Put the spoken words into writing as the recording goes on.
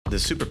The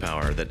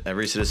superpower that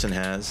every citizen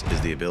has is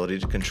the ability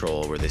to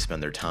control where they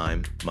spend their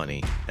time,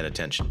 money, and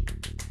attention.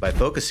 By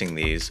focusing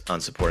these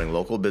on supporting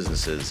local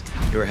businesses,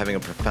 you are having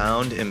a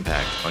profound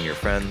impact on your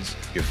friends,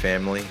 your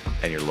family,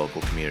 and your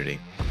local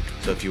community.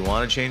 So if you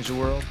want to change the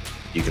world,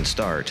 you can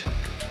start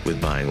with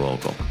buying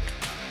local.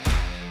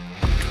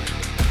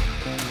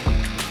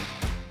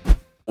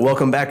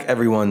 Welcome back,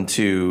 everyone,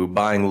 to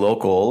Buying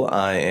Local.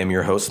 I am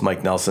your host,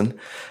 Mike Nelson.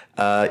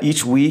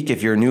 Each week,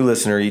 if you're a new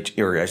listener, each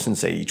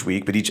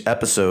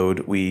episode,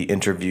 we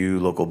interview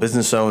local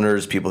business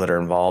owners, people that are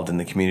involved in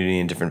the community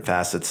in different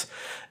facets,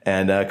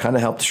 and kind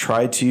of help to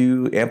try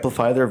to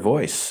amplify their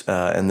voice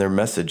and their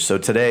message. So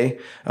today,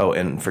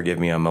 and forgive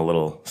me, I'm a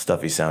little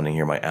stuffy sounding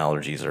here. My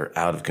allergies are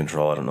out of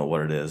control. I don't know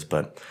what it is,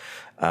 but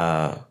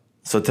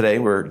so today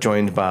we're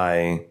joined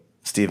by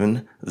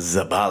Stephen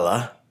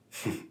Zabala.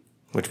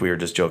 Which we were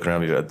just joking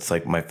around. It's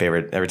like my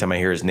favorite. Every time I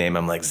hear his name,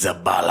 I'm like,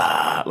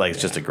 Zabala. Like,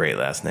 it's just a great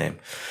last name.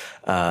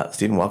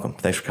 Stephen, welcome.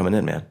 Thanks for coming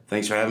in, man.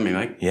 Thanks for having me,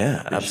 Mike.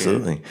 Yeah,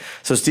 absolutely.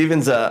 So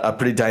Stephen's a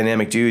pretty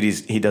dynamic dude.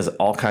 He does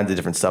all kinds of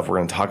different stuff we're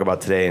going to talk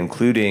about today,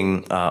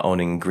 including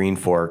owning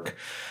Greenfork,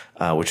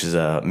 which is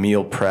a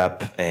meal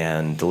prep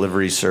and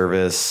delivery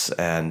service.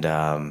 And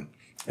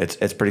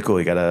it's pretty cool.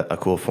 You got a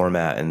cool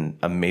format and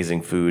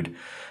amazing food.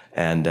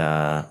 And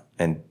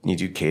you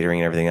do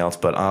catering and everything else,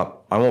 but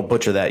I won't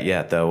butcher that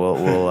yet. Though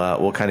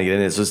we'll kind of get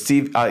into it. So,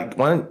 Steve, I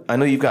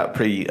know you've got a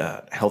pretty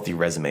healthy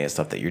resume of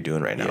stuff that you're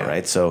doing right now,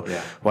 right? So,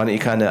 why don't you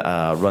kind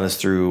of run us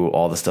through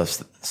all the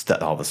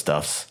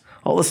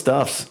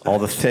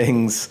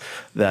things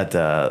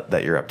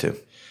that you're up to?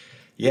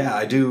 Yeah,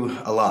 I do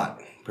a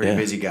lot. Pretty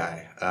busy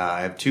guy.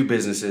 I have two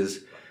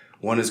businesses.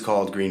 One is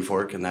called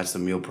Greenfork, and that's the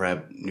meal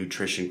prep,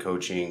 nutrition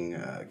coaching,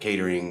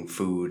 catering,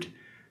 food,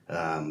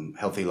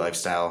 healthy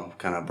lifestyle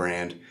kind of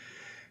brand.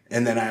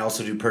 And then I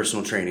also do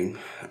personal training,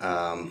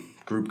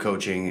 group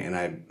coaching, and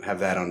I have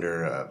that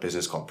under a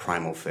business called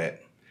Primal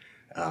Fit.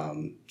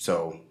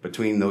 So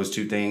between those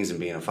two things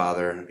and being a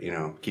father,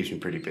 keeps me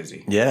pretty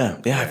busy.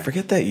 Yeah. I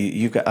forget that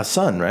you've got a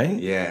son, right?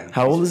 Yeah.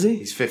 How old is he?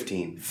 He's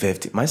 15.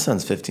 15. My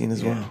son's 15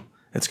 as well.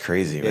 It's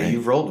crazy, right? Yeah,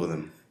 you've rolled with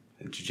him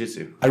in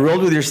jiu-jitsu. I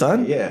rolled with your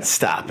son? Yeah.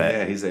 Stop it.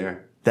 Yeah, he's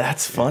there.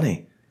 That's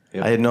funny.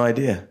 Yep. I had no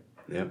idea.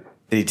 Yep.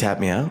 Did he tap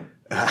me out?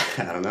 I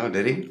don't know.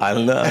 Did he? I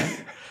don't know.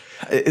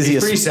 He's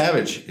pretty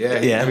savage.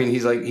 Yeah. I mean,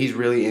 he's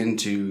really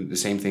into the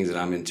same things that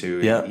I'm into.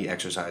 Yeah. He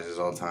exercises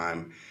all the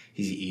time.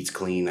 He eats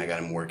clean. I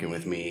got him working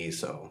with me.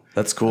 So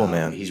that's cool,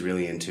 man. He's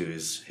really into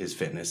his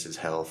fitness, his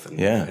health,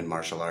 and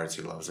martial arts.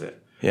 He loves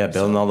it. Yeah.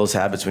 Building all those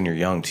habits when you're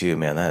young too,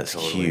 man. That is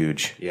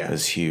huge. Yeah.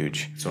 That's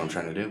huge. That's what I'm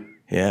trying to do.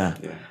 Yeah.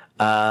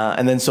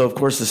 And then, so of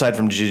course, aside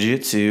from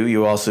jiu-jitsu,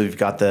 you've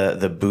got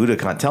the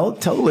Budokan. Tell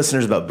the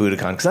listeners about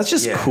Budokan, because that's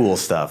just cool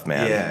stuff,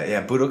 man.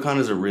 Yeah. Budokan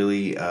is a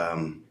really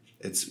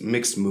it's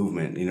mixed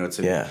movement. You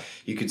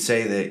could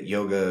say that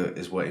yoga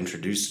is what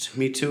introduced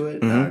me to it,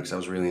 because I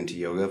was really into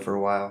yoga for a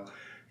while.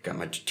 Got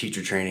my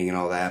teacher training and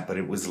all that, but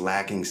it was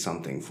lacking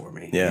something for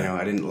me. Yeah.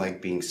 I didn't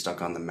like being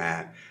stuck on the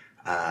mat.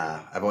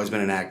 I've always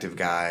been an active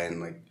guy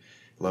and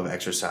love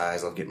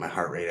exercise, love getting my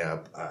heart rate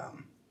up.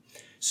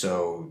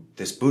 So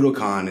this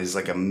Budokan is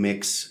like a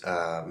mix.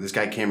 This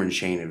guy Cameron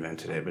Shane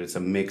invented it, but it's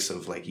a mix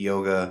of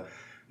yoga,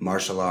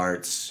 martial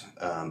arts,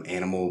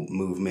 animal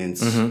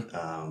movements,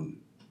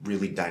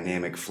 really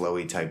dynamic,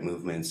 flowy type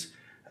movements.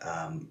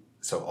 And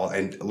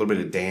a little bit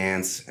of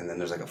dance, and then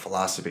there's a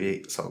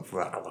philosophy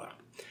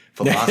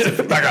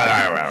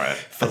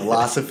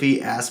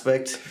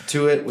aspect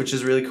to it, which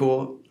is really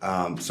cool.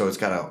 So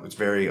it's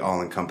very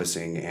all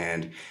encompassing,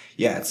 and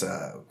it's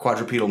a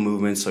quadrupedal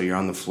movement. So you're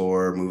on the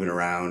floor, moving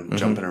around,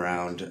 jumping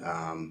around,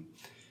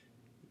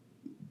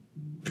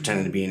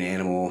 pretending to be an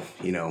animal.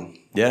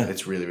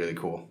 It's really, really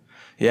cool.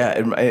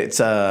 Yeah,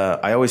 it's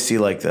I always see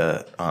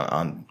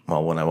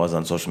when I was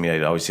on social media,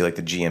 I'd always see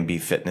the GMB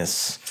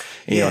fitness,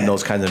 and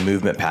those kinds of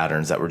movement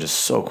patterns that were just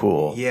so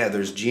cool. Yeah,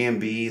 there's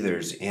GMB,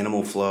 there's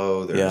Animal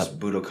Flow, there's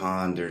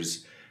Budokan,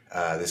 there's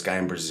this guy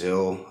in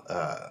Brazil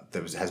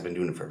that has been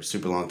doing it for a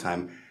super long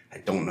time. I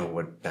don't know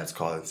what that's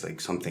called. It's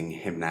something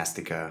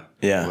gymnastica,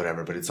 or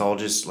whatever. But it's all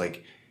just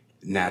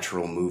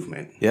natural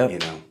movement. Yeah,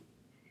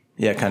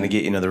 kind of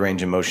get the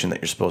range of motion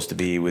that you're supposed to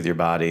be with your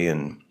body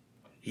and.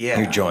 Yeah,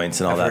 your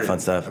joints and all that fun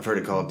stuff. I've heard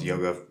it called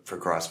yoga for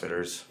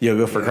CrossFitters.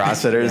 Yoga for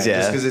CrossFitters,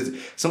 Just because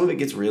some of it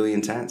gets really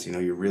intense.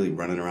 You're really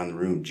running around the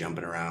room,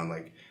 jumping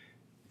around,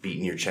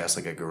 beating your chest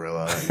like a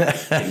gorilla, and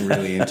getting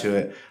really into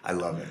it. I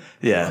love it.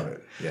 Yeah, I love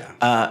it.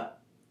 Yeah.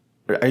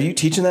 Are you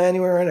teaching that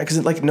anywhere right now?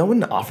 Because no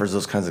one offers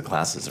those kinds of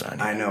classes around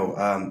here. I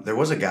know. There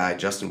was a guy,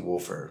 Justin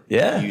Wolfer.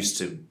 Yeah. Who used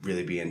to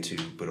really be into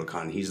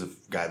Budokan. He's the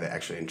guy that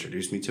actually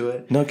introduced me to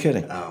it. No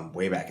kidding.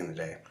 Way back in the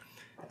day.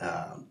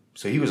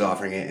 So he was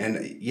offering it, and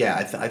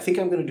I think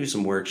I'm going to do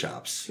some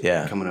workshops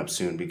coming up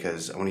soon,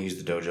 because I want to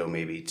use the dojo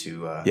maybe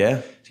to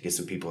get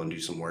some people and do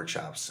some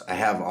workshops. I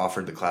have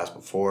offered the class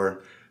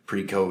before,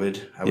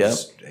 pre-COVID. I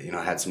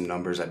had some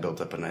numbers. I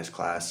built up a nice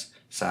class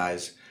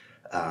size,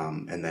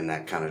 and then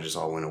that kind of just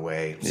all went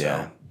away.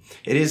 So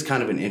it is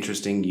kind of an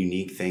interesting,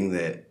 unique thing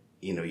that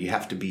you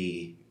have to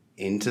be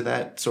into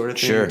that sort of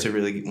thing Sure. to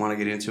really want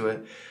to get into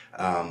it.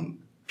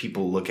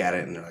 People look at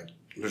it and they're like,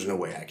 "There's no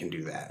way I can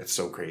do that. It's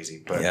so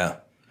crazy."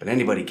 But but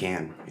anybody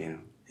can, you know.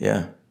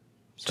 Yeah.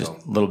 So,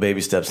 Just little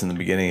baby steps in the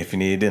beginning if you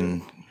need,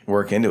 and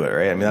work into it,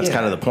 right? I mean, that's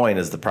kind of the point,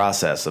 is the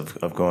process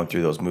of going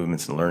through those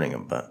movements and learning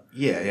them. But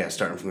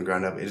starting from the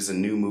ground up. It is a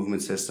new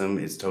movement system.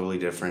 It's totally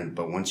different.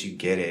 But once you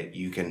get it,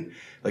 you can,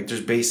 like,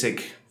 there's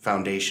basic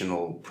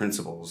foundational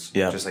principles,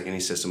 just like any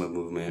system of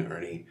movement or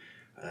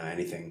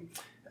anything.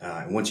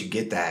 Once you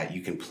get that,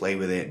 you can play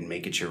with it and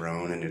make it your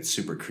own, and it's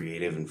super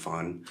creative and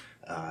fun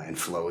and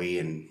flowy,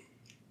 and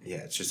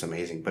it's just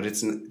amazing. But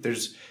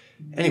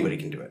anybody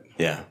can do it.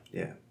 Yeah.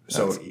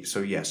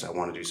 So yes, I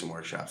want to do some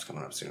workshops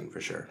coming up soon for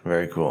sure.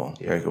 Very cool.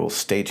 Yeah. Very cool.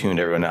 Stay tuned,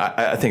 everyone.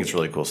 I think it's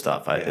really cool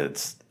stuff.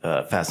 It's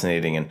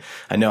fascinating, and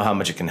I know how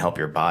much it can help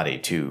your body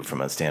too, from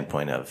a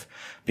standpoint of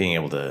being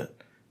able to,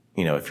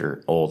 you know, if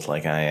you're old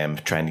like I am,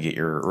 trying to get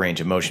your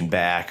range of motion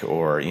back,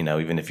 or, you know,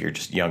 even if you're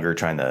just younger,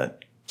 trying to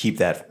keep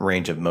that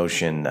range of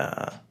motion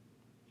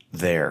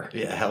there.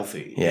 Yeah,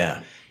 healthy.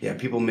 Yeah. Yeah,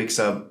 people mix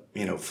up,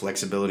 you know,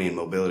 flexibility and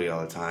mobility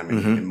all the time.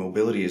 And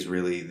mobility is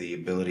really the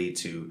ability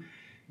to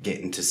get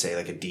into, say,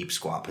 like a deep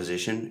squat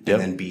position and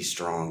then be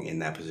strong in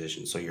that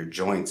position. So your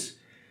joints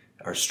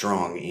are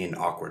strong in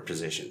awkward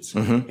positions.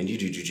 And you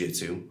do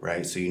jiu-jitsu,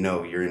 right? So you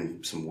know you're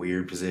in some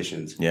weird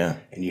positions. Yeah.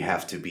 And you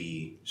have to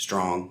be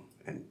strong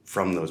and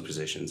from those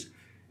positions.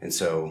 And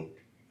so,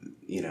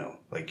 you know,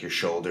 like your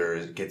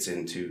shoulder gets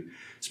into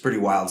some pretty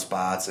wild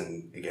spots,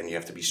 and again, you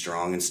have to be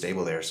strong and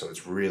stable there. So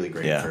it's really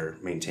great for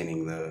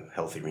maintaining the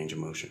healthy range of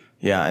motion.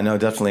 Yeah, I know,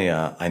 definitely.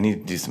 I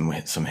need to do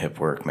some hip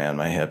work, man.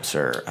 My hips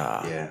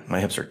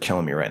are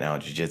killing me right now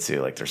in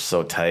jiu-jitsu. Like, they're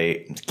so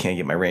tight, can't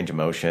get my range of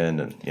motion,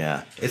 and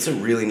it's a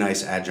really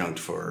nice adjunct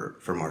for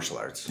martial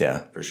arts. Yeah,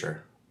 for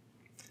sure.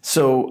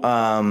 So,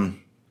 all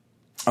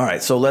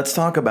right. So let's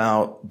talk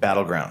about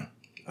Battleground.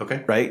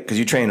 Okay. Right? Because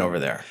you train over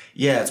there.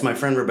 Yeah, it's my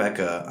friend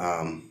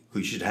Rebecca, who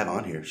you should have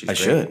on here. She's great.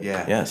 Should.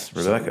 Yeah. Yes,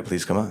 Rebecca,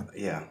 please come on.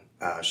 Yeah.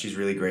 She's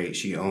really great.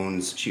 She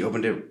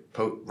opened it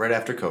right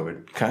after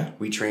COVID. Okay.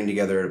 We trained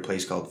together at a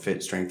place called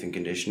Fit Strength and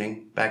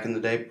Conditioning back in the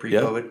day,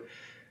 pre-COVID.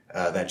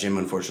 That gym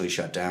unfortunately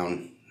shut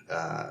down.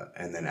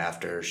 And then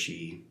after,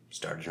 she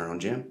started her own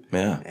gym.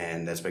 Yeah.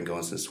 And that's been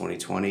going since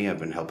 2020. I've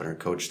been helping her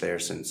coach there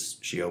since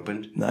she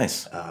opened.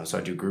 Nice. So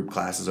I do group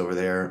classes over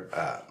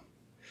there.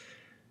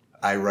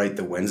 I write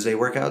the Wednesday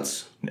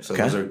workouts. So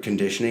those are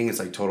conditioning. It's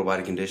like total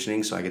body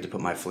conditioning. So I get to put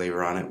my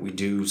flavor on it. We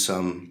do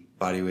some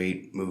body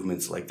weight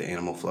movements like the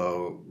animal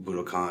flow,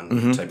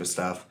 Budokan type of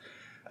stuff.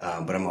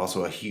 But I'm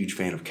also a huge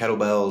fan of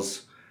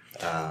kettlebells.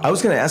 I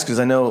was going to ask, because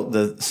I know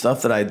the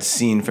stuff that I'd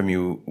seen from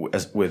you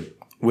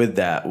with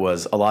that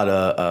was a lot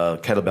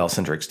of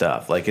kettlebell-centric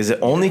stuff. Like, is it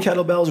only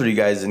kettlebells, or do you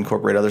guys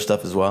incorporate other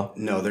stuff as well?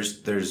 No,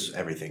 there's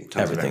everything.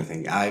 Tons of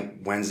everything.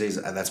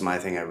 Wednesdays, that's my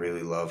thing. I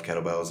really love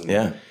kettlebells.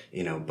 And,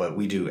 you know, but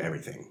we do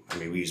everything. I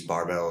mean, we use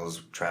barbells,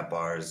 trap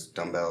bars,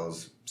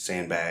 dumbbells,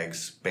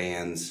 sandbags,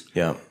 bands,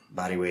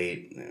 body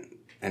weight,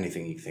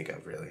 anything you can think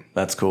of, really.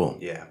 That's cool.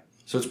 Yeah.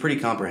 So it's pretty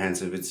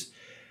comprehensive. It's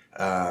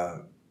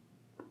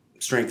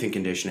strength and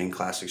conditioning,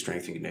 classic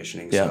strength and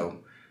conditioning. Yeah. So,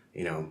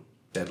 you know,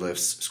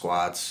 deadlifts,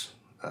 squats,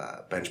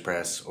 bench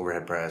press,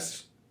 overhead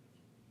press,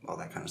 all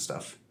that kind of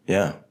stuff.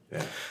 Yeah.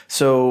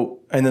 So,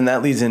 and then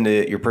that leads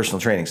into your personal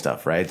training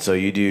stuff, right? So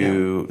you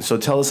do. So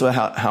tell us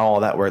about how all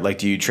that works. Like,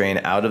 do you train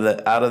out of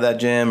that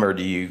gym, or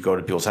do you go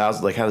to people's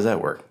houses? Like, how does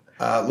that work?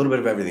 A little bit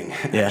of everything,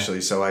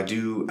 actually. So I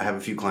have a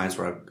few clients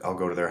where I'll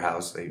go to their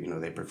house.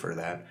 They prefer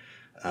that.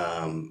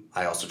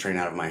 I also train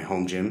out of my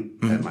home gym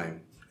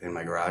in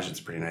my garage. It's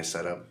a pretty nice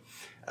setup.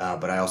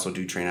 But I also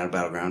do train out of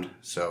Battleground.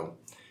 So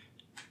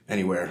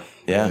anywhere,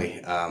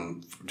 really.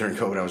 During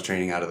COVID, I was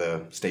training out of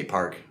the state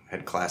park.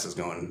 Had classes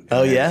going.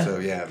 Oh, yeah?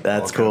 So,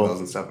 that's cool.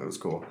 And stuff. It was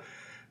cool.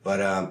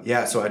 But,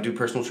 so I do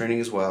personal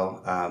training as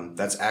well.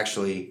 That's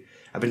actually,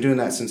 I've been doing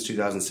that since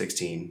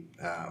 2016.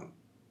 I'm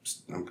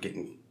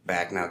getting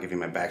back now, giving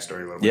my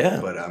backstory a little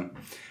bit. But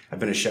I've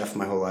been a chef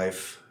my whole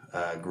life.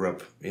 Grew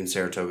up in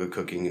Saratoga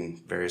cooking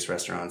in various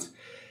restaurants.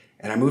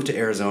 And I moved to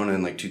Arizona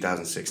in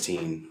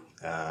 2016.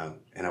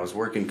 And I was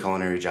working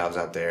culinary jobs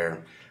out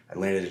there. I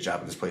landed a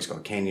job at this place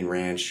called Canyon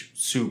Ranch.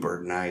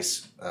 Super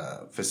nice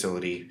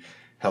facility,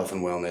 health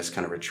and wellness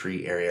kind of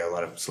retreat area. A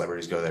lot of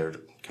celebrities go there to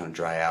kind of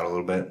dry out a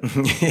little bit.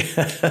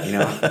 You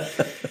know?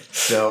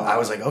 So I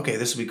was like, okay,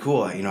 this will be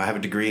cool. You know, I have a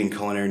degree in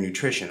culinary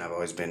nutrition. I've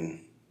always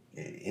been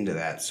into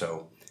that.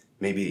 So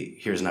maybe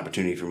here's an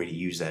opportunity for me to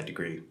use that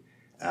degree.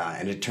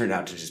 And it turned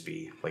out to just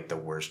be like the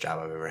worst job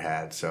I've ever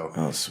had.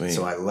 So, sweet.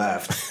 So I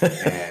left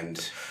and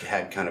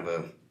had kind of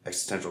a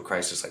existential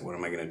crisis. Like, what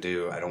am I going to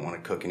do? I don't want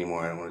to cook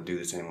anymore. I don't want to do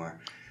this anymore.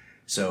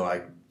 So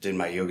I did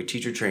my yoga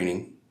teacher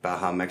training,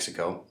 Baja,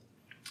 Mexico.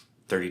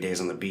 30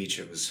 days on the beach.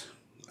 It was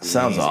amazing.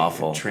 Sounds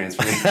awful.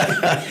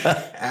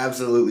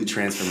 Absolutely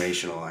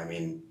transformational. I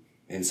mean,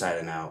 inside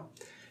and out.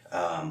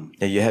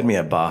 You had me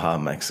at Baja,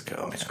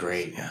 Mexico. It's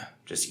great. Yeah.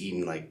 Just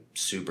eating like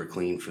super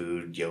clean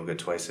food, yoga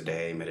twice a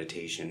day,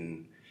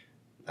 meditation.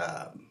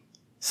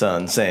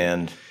 Sun,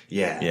 sand.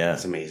 Yeah.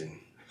 It's amazing.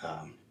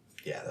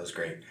 That was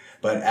great.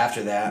 But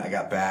after that, I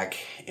got back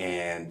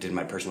and did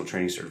my personal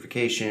training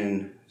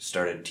certification,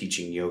 started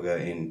teaching yoga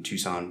in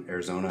Tucson,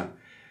 Arizona,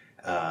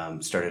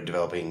 started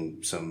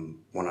developing some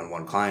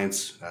one-on-one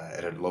clients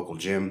at a local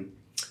gym,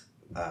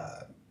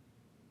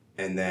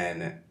 and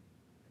then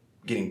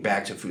getting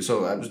back to food.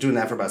 So I was doing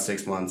that for about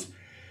 6 months,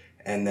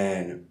 and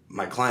then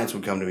my clients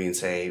would come to me and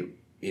say,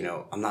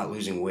 I'm not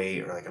losing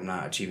weight, or like I'm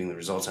not achieving the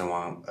results I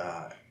want,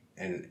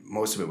 and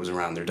most of it was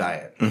around their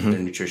diet, their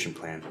nutrition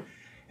plan.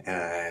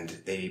 And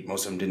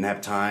most of them didn't have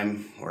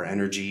time or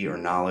energy or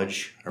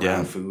knowledge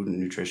around food and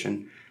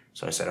nutrition.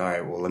 So I said, all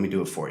right, well, let me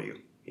do it for you.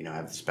 I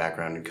have this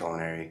background in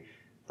culinary.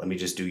 Let me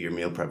just do your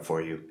meal prep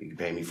for you. You can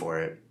pay me for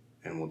it,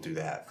 and we'll do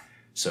that.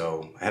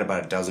 So I had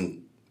about a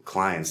dozen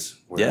clients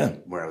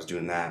where I was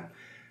doing that.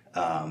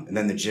 And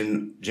then the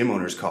gym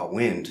owners caught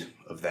wind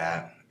of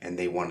that, and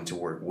they wanted to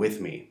work with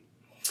me.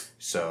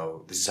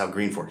 So this is how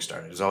Greenfork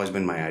started. It's always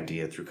been my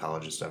idea through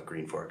college and stuff,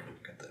 Greenfork.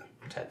 Got the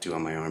tattoo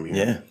on my arm here.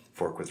 Yeah.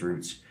 Fork with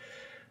roots.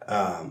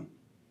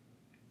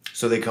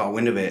 So they caught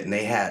wind of it, and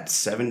they had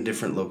 7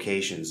 different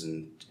locations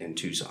in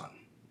Tucson.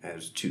 And it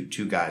was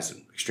two guys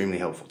extremely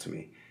helpful to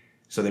me.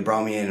 So they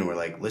brought me in and were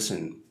like,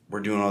 listen,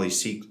 we're doing all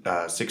these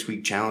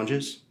 6-week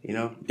challenges,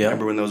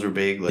 Remember when those were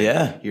big,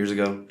 years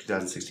ago,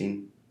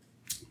 2016?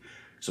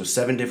 So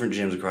 7 different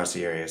gyms across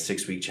the area,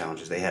 6-week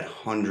challenges. They had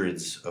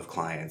hundreds of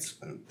clients,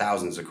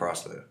 thousands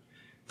across the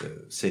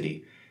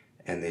city.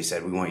 And they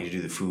said, we want you to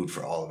do the food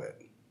for all of it.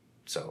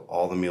 So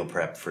all the meal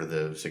prep for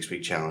the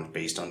 6-week challenge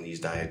based on these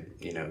diet,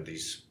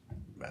 these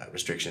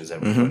restrictions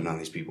that we're putting on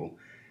these people.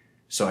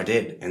 So I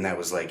did. And that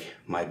was like,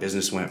 my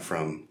business went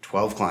from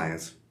 12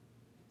 clients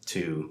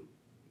to,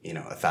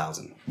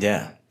 1,000.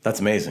 Yeah, that's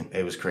amazing.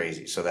 It was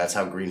crazy. So that's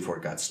how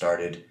Greenfork got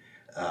started.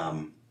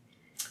 And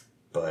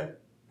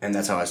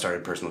that's how I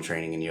started personal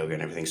training and yoga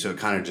and everything. So it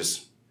kind of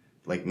just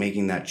like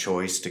making that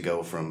choice to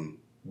go from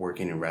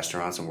working in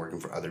restaurants and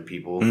working for other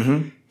people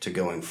to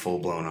going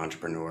full-blown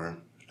entrepreneur,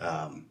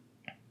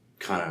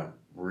 kind of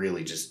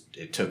really just,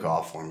 it took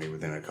off for me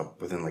within a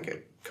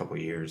couple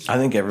of years. I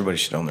think everybody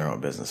should own their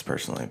own business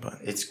personally, but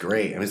it's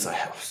great. I mean, it's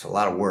a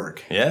lot of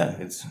work. Yeah.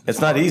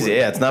 It's not easy.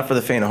 Yeah. It's not for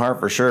the faint of heart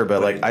for sure.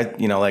 But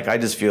I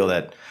just feel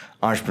that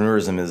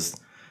entrepreneurism is,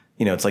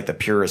 it's like the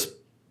purest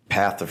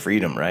path to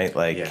freedom, right?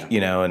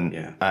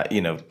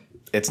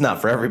 It's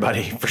not for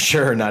everybody for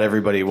sure. Not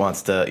everybody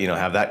wants to,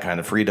 have that kind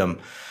of freedom,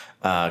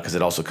 because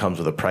it also comes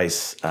with a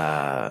price,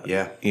 but,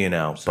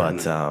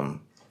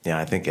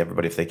 I think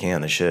everybody, if they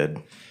can, they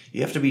should.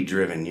 You have to be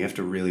driven. You have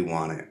to really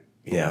want it.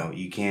 You know,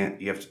 you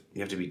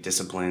have to be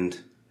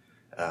disciplined.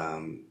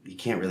 You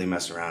can't really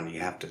mess around. You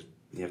have to,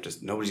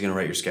 nobody's going to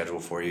write your schedule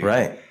for you.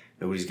 Right.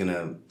 Nobody's going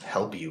to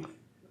help you,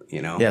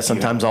 Yeah.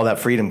 Sometimes all that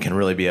freedom can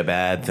really be a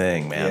bad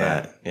thing,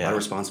 man. A lot of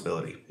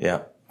responsibility.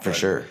 Yeah, for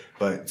sure.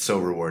 But so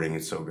rewarding.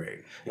 It's so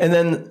great. And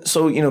then,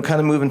 so, kind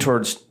of moving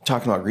towards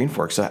talking about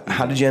Greenfork. So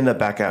how did you end up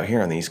back out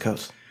here on the East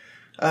Coast?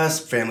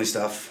 Family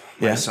stuff.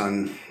 My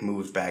son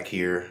moved back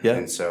here. Yeah.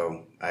 And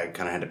so I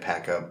kind of had to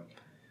pack up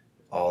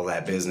all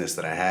that business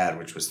that I had,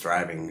 which was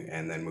thriving,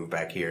 and then move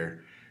back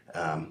here,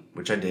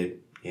 which I did,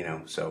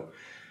 so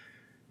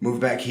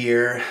moved back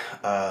here,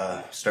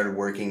 started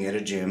working at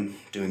a gym,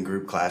 doing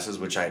group classes,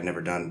 which I had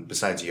never done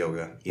besides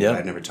yoga.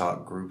 I'd never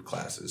taught group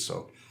classes.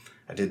 So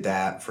I did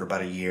that for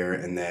about a year,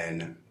 and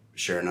then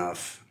sure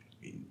enough,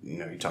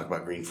 you talk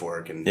about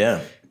Greenfork, and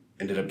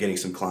ended up getting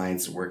some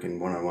clients, working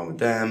one-on-one with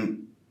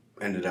them,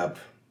 ended up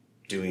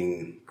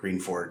doing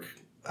Greenfork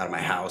out of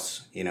my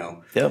house,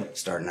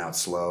 starting out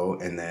slow,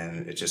 and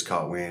then it just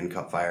caught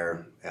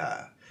fire,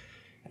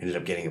 ended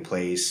up getting a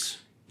place,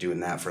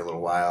 doing that for a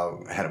little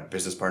while. I had a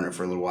business partner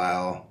for a little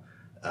while,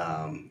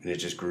 and it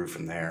just grew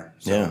from there.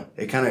 So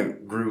it kind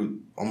of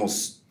grew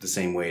almost the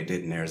same way it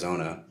did in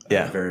Arizona,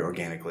 very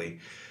organically.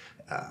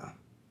 Well,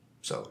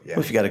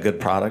 if you got a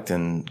good product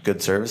and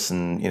good service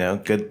and,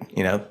 good,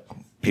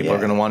 people are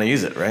going to want to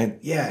use it, right?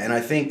 Yeah, and I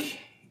think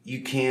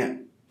you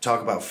can't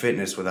talk about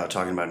fitness without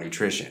talking about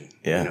nutrition.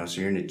 Yeah.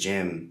 So you're in a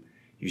gym,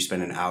 you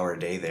spend an hour a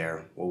day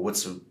there. Well,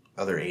 what's the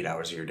other 8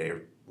 hours of your day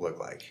look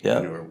like? Yeah.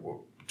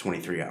 Or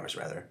 23 hours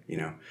rather,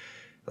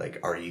 like,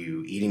 are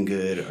you eating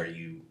good? Are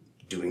you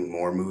doing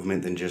more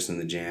movement than just in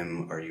the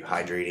gym? Are you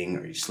hydrating?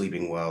 Are you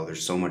sleeping well?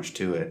 There's so much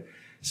to it.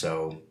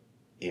 So,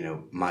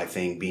 my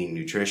thing being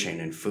nutrition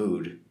and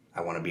food,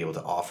 I want to be able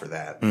to offer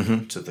that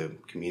to the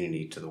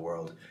community, to the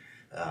world.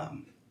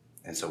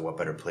 And so what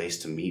better place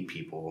to meet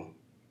people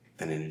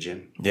than in a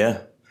gym?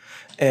 Yeah.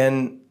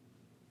 And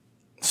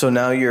so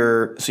now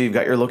you've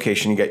got your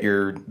location,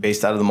 you're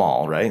based out of the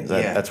mall, right?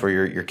 That's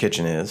where your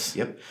kitchen is.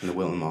 Yep. In the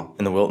Wilton Mall.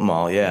 In the Wilton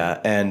Mall, yeah.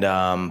 And,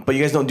 but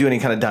you guys don't do any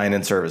kind of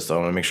dine-in service, though.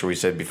 I want to make sure we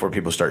said before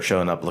people start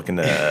showing up looking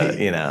to,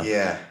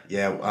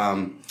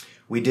 Yeah.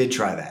 We did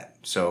try that.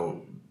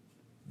 So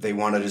they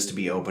wanted us to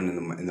be open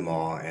in the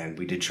mall, and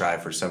we did try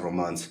for several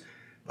months.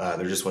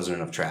 There just wasn't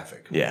enough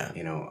traffic. Yeah.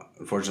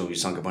 Unfortunately, we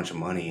sunk a bunch of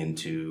money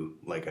into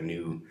like a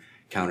new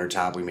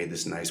countertop. We made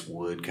this nice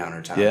wood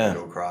countertop to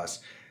go across.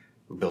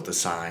 We built a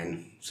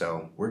sign.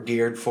 So we're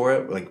geared for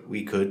it. Like,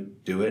 we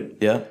could do it.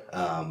 Yeah.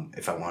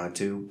 If I wanted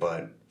to,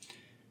 but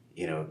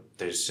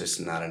there's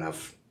just not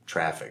enough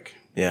traffic.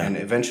 Yeah. And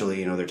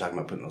eventually, they're talking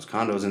about putting those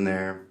condos in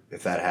there.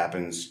 If that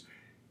happens,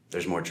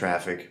 there's more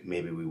traffic.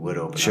 Maybe we would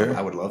open up.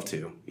 I would love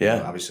to.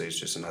 Obviously, it's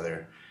just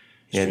another.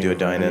 Do a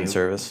dine-in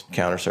service,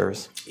 counter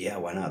service. Yeah,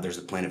 why not? There's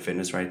the Planet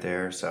Fitness right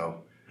there,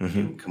 so you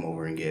can come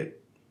over and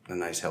get a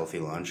nice healthy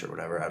lunch or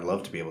whatever. I'd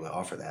love to be able to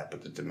offer that,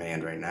 but the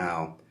demand right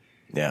now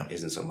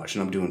isn't so much,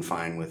 and I'm doing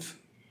fine with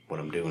what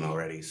I'm doing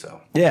already.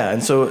 So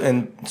and so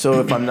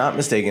if I'm not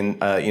mistaken,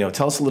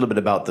 tell us a little bit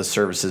about the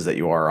services that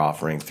you are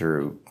offering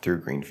through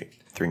Greenfork.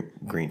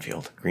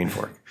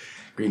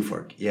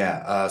 Greenfork,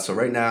 yeah. So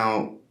right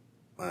now,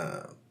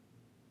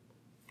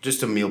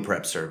 just a meal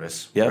prep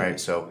service, right?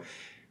 So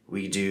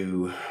we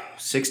do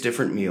 6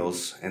 different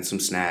meals and some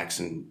snacks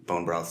and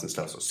bone broths and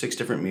stuff. So 6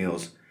 different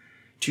meals,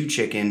 2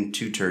 chicken,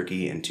 2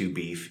 turkey, and 2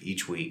 beef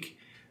each week.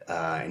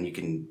 And you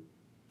can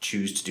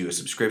choose to do a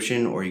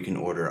subscription or you can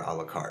order a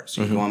la carte.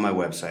 So you can go on my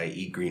website,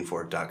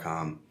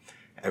 eatgreenfork.com.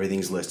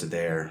 Everything's listed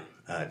there.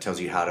 It tells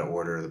you how to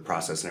order, the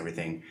process and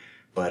everything.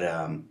 But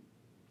I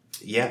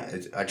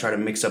try to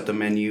mix up the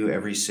menu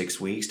every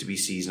 6 weeks to be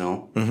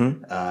seasonal.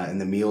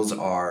 And the meals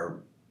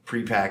are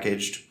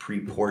prepackaged,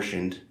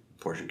 pre-portioned.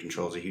 Portion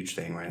control is a huge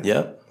thing, right?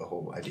 Yep. The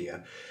whole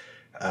idea.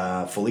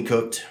 Fully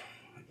cooked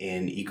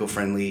in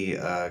eco-friendly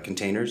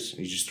containers.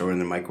 You just throw it in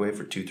the microwave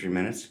for 2-3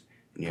 minutes,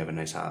 and you have a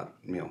nice hot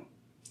meal.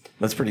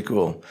 That's pretty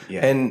cool.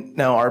 Yeah. And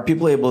now, are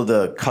people able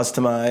to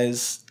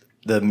customize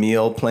the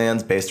meal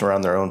plans based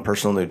around their own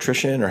personal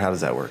nutrition, or how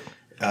does that work?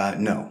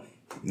 No,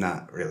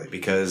 not really,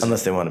 because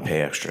unless they want to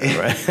pay extra,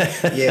 right?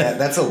 Yeah,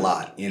 that's a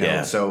lot,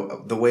 Yeah.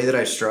 So the way that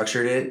I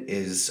structured it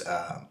is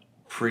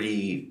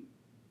pretty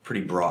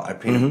broad. I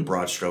paint a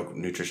broad stroke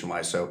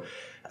nutrition-wise. So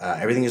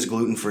everything is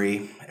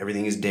gluten-free.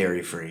 Everything is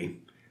dairy-free.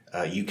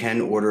 You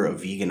can order a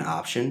vegan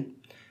option,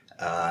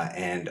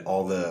 and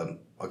all the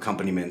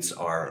accompaniments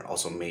are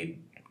also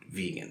made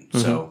vegan.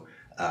 So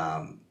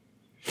and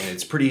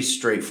it's pretty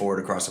straightforward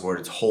across the board.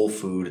 It's whole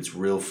food. It's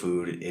real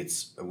food.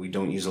 We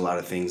don't use a lot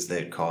of things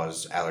that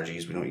cause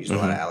allergies. We don't use a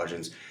lot of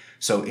allergens.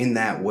 So in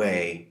that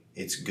way,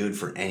 it's good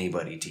for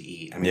anybody to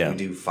eat. I mean, we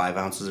do 5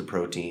 ounces of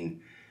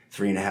protein,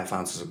 3.5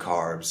 ounces of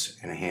carbs,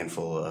 and a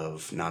handful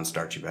of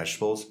non-starchy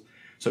vegetables.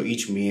 So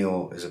each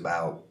meal is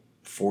about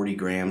 40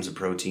 grams of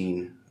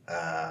protein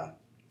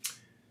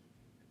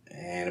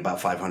and about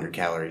 500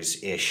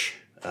 calories-ish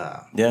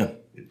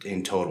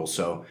in total.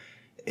 So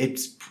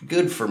it's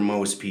good for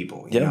most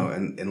people, you know,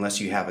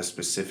 unless you have a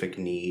specific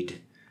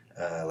need,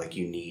 like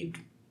you need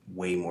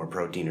way more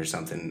protein or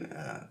something,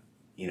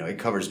 it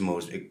covers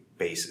most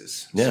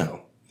bases.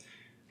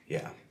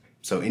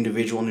 So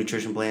individual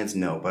nutrition plans,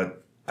 no,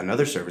 but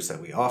another service that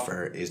we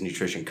offer is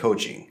nutrition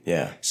coaching.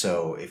 Yeah.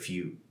 So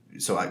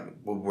I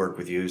will work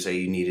with you, say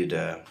you needed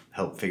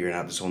help figuring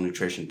out this whole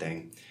nutrition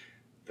thing.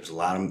 There's a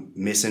lot of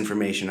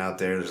misinformation out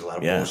there. There's a lot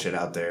of bullshit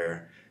out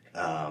there.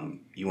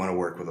 You want to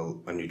work with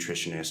a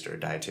nutritionist or a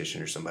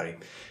dietitian or somebody,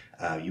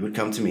 you would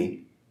come to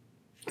me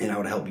and I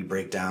would help you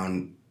break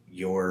down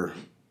your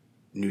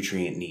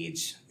nutrient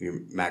needs, your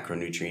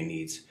macronutrient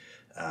needs,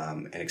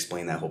 and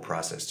explain that whole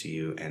process to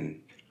you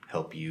and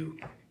help you,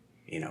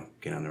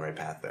 get on the right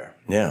path there.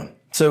 Yeah.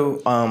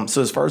 So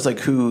as far as like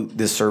who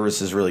this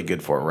service is really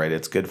good for, right?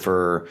 It's good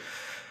for,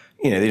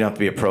 they don't have to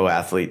be a pro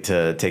athlete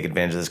to take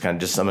advantage of this kind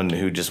of, just someone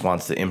who just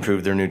wants to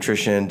improve their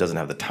nutrition, doesn't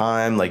have the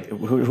time. Like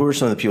who are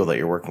some of the people that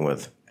you're working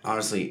with?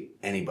 Honestly,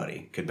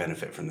 anybody could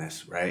benefit from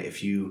this, right?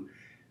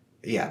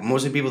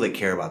 Mostly people that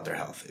care about their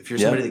health. If you're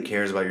somebody that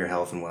cares about your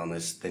health and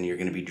wellness, then you're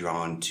going to be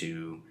drawn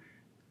to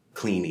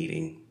clean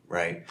eating,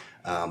 right?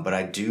 But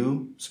I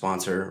do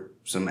sponsor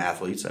some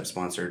athletes. I've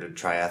sponsored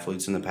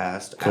triathletes in the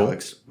past. Cool.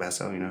 Alex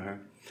Besso, you know her?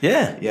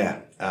 Yeah.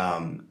 Yeah.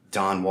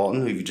 Don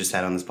Walton, who you just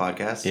had on this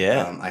podcast.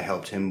 Yeah. I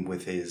helped him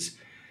with his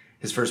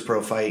first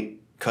pro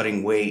fight.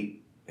 Cutting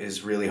weight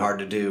is really hard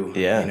to do.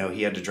 Yeah.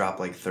 He had to drop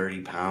like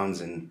 30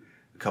 pounds in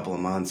a couple of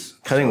months.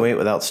 Cutting weight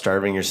without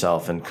starving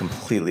yourself and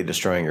completely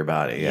destroying your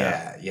body.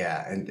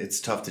 Yeah. And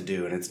it's tough to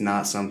do. And it's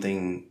not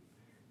something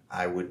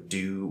I would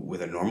do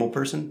with a normal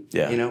person,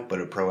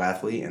 but a pro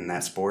athlete in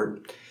that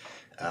sport,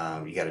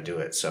 you got to do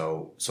it.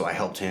 So I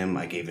helped him.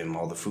 I gave him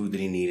all the food that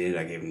he needed.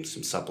 I gave him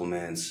some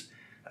supplements.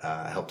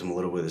 I helped him a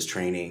little with his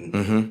training,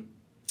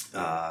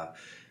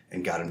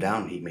 and got him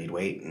down. He made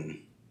weight,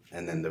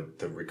 and then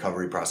the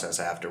recovery process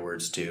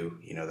afterwards too.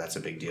 That's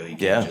a big deal. You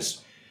can't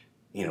just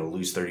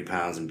lose 30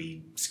 pounds and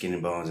be skin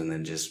and bones, and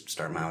then just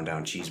start mowing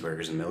down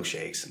cheeseburgers and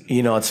milkshakes.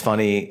 It's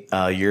funny.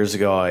 Years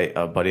ago,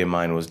 a buddy of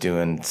mine was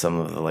doing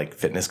some of the like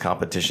fitness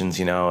competitions,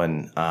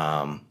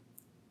 and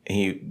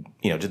he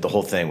did the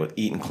whole thing with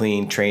eating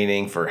clean,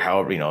 training for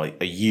however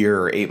a year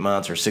or 8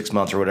 months or 6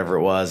 months or whatever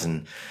it was,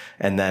 and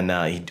then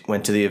he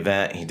went to the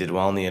event. He did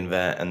well in the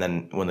event, and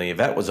then when the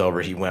event was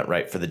over, he went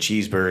right for the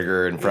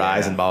cheeseburger and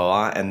fries and blah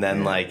blah blah, and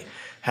then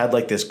had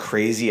like this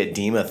crazy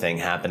edema thing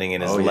happening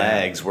in his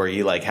legs where he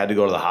had to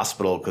go to the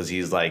hospital because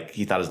he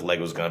thought his leg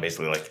was going to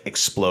basically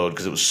explode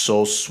because it was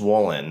so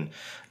swollen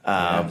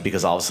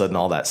because all of a sudden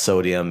all that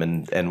sodium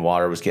and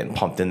water was getting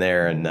pumped in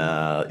there, and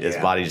his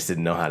body just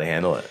didn't know how to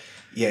handle it.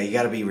 Yeah, you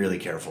got to be really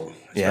careful,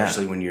 Yeah.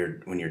 especially when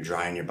you're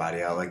drying your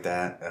body out like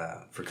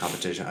that for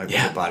competition. For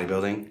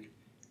bodybuilding.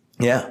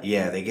 Yeah.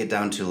 Yeah, they get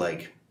down to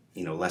like,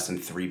 less than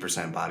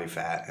 3% body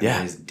fat, and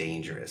that is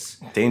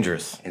dangerous.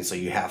 Dangerous. And so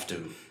you have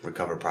to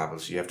recover properly.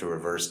 So you have to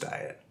reverse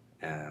diet.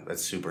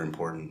 That's super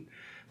important.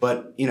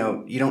 But, you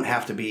don't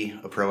have to be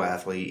a pro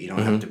athlete. You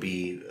don't have to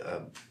be,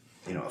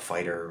 a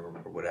fighter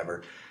or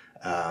whatever.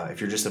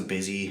 If you're just a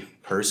busy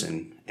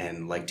person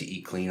and like to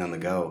eat clean on the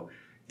go,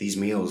 these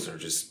meals are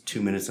just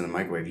 2 minutes in the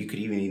microwave. You could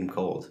even eat them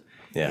cold.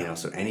 Yeah.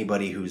 So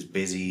anybody who's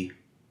busy,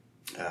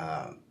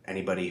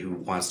 anybody who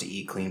wants to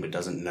eat clean but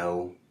doesn't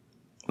know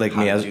like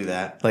how me, to do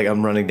that. Like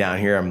I'm running down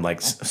here. I'm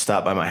like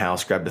stopped by my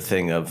house, grabbed a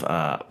thing of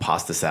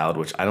pasta salad,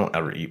 which I don't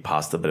ever eat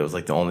pasta, but it was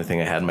like the only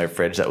thing I had in my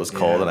fridge that was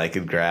cold and I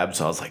could grab.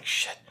 So I was like,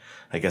 shit,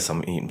 I guess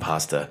I'm eating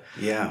pasta.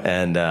 Yeah.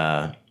 And,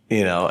 and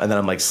then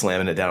I'm like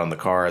slamming it down on the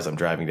car as I'm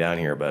driving down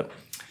here. But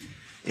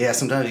yeah,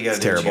 sometimes you got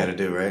to do what you got to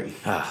do, right?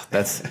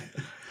 That's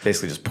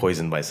basically just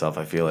poisoned myself,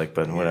 I feel like,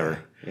 but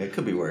whatever. Yeah, it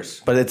could be worse.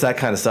 But it's that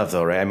kind of stuff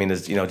though, right? I mean,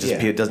 it's, it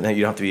doesn't,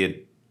 you don't have to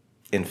be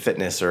in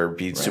fitness or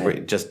be super,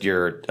 just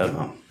you're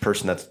a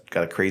person that's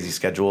got a crazy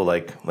schedule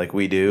like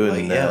we do.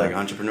 Like, and like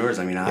entrepreneurs.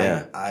 I mean,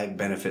 I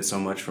benefit so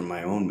much from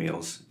my own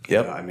meals.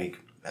 I make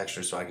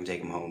extra so I can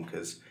take them home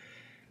because,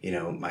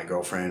 my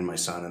girlfriend, my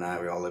son, and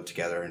I, we all live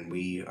together, and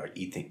we are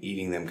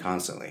eating them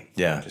constantly.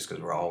 Yeah. Just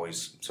because we're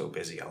always so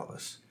busy, all of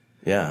us.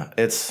 Yeah.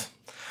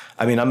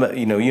 I mean,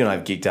 you and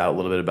I've geeked out a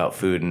little bit about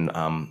food, and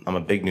I'm a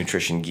big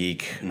nutrition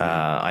geek. Mm-hmm.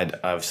 I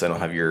obviously don't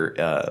have your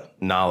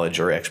knowledge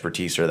or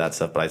expertise or that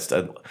stuff, but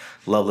I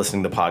love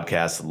listening to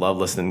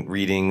podcasts,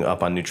 reading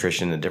up on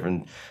nutrition and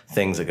different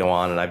things that go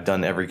on. And I've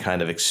done every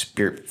kind of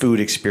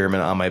food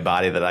experiment on my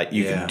body that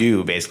you can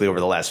do basically over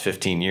the last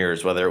 15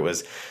 years, whether it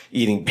was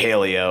eating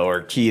paleo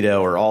or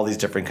keto or all these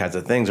different kinds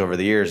of things over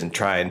the years and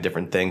trying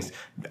different things.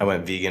 I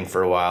went vegan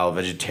for a while,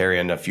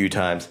 vegetarian a few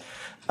times.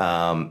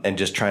 And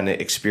just trying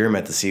to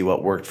experiment to see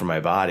what worked for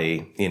my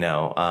body,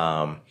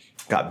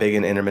 got big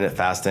in intermittent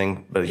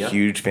fasting, but a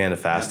huge fan of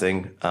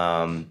fasting,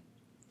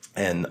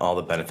 and all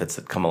the benefits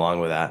that come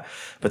along with that.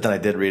 But then I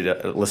did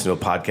listen to a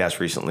podcast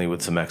recently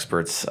with some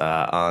experts,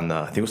 on,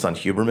 I think it was on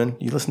Huberman.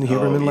 You listen to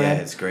Huberman Lab?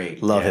 Yeah, it's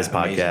great. Love his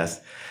podcast.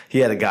 Amazing. He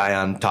had a guy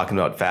on talking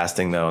about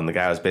fasting though. And the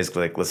guy was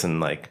basically like,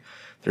 listen, like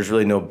there's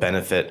really no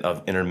benefit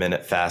of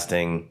intermittent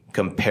fasting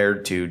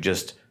compared to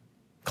just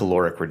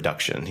caloric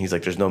reduction. He's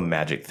like, there's no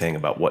magic thing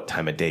about what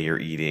time of day you're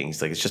eating.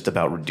 He's like, it's just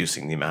about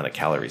reducing the amount of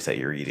calories that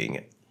you're eating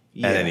at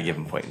any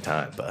given point in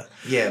time. But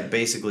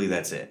basically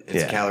that's it.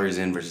 It's calories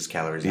in versus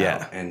calories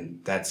out. And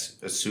that's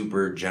a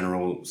super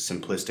general,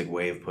 simplistic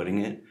way of putting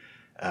it.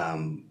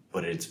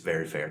 But it's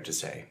very fair to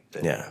say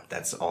that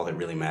that's all that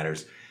really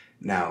matters.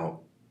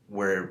 Now,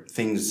 where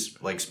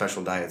things like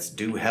special diets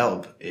do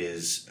help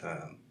is,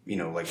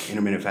 like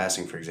intermittent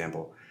fasting, for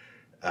example,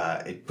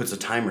 it puts a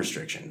time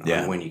restriction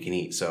on when you can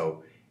eat.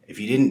 So if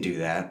you didn't do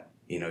that,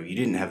 you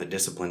didn't have the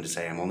discipline to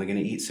say, I'm only going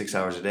to eat 6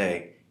 hours a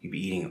day. You'd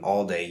be eating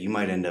all day. You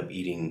might end up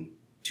eating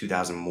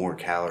 2,000 more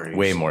calories.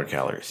 Way more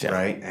calories, yeah.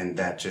 Right? And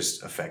that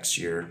just affects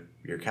your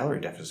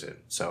calorie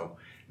deficit. So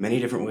many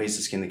different ways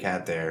to skin the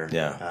cat there.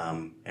 Yeah.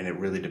 And it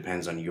really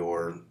depends on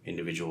your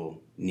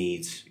individual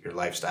needs, your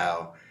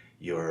lifestyle,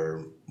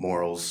 your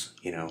morals,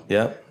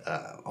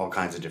 all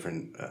kinds of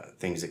different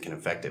things that can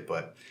affect it.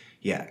 But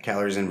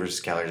calories in versus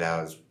calories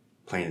out is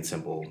plain and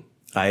simple.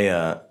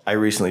 I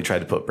recently tried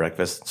to put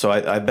breakfast. So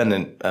I've been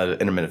an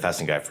intermittent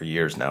fasting guy for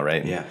years now,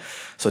 right? Yeah.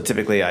 So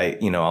typically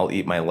I'll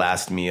eat my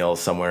last meal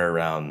somewhere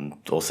around,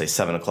 we'll say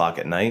 7 o'clock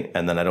at night.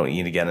 And then I don't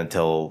eat again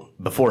until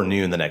before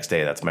noon the next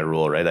day. That's my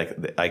rule, right?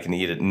 I can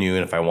eat at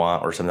noon if I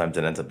want, or sometimes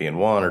it ends up being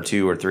 1 or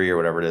 2 or 3 or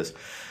whatever it is.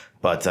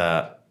 But,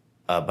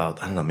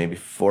 about, I don't know, maybe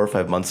 4 or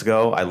 5 months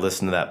ago, I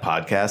listened to that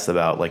podcast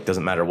about like,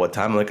 doesn't matter what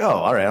time. I'm like, oh,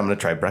 all right, I'm going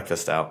to try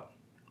breakfast out.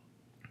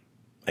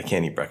 I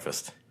can't eat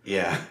breakfast.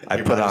 Yeah,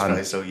 I put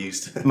on. So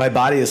used to. My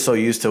body is so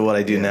used to what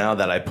I do now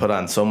that I put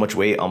on so much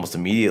weight almost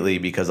immediately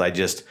because I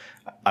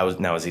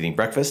was eating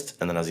breakfast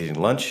and then I was eating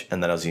lunch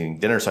and then I was eating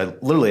dinner. So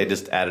I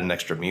just added an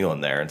extra meal in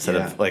there instead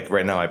of like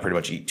right now I pretty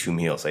much eat 2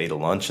 meals. I eat a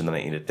lunch and then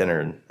I eat a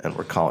dinner and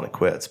we're calling it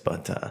quits.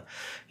 But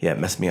it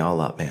messed me all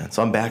up, man.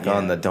 So I'm back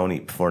on the don't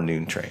eat before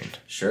noon train.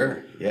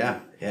 Sure. Yeah.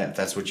 Yeah. If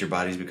that's what your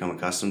body's become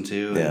accustomed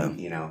to. And,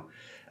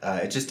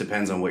 it just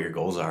depends on what your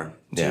goals are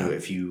too. Yeah.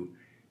 If you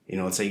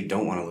let's say you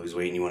don't want to lose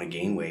weight and you want to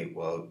gain weight.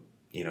 Well,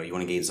 you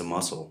want to gain some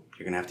muscle.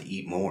 You're going to have to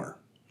eat more.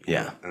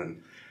 Yeah.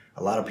 And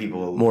a lot of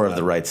people... More of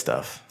the right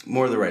stuff.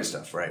 More of the right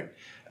stuff, right.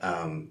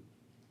 I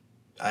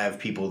have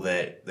people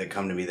that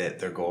come to me that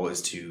their goal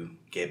is to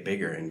get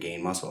bigger and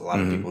gain muscle. A lot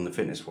of people in the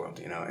fitness world,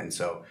 and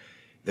so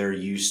they're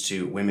used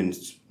to... Women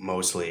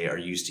mostly are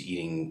used to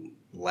eating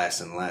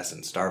less and less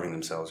and starving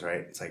themselves,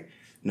 right? It's like,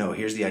 no,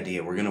 here's the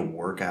idea. We're going to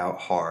work out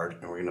hard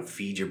and we're going to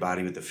feed your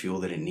body with the fuel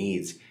that it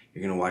needs.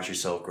 You're going to watch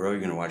yourself grow.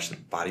 You're going to watch the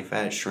body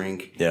fat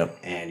shrink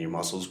and your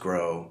muscles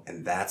grow.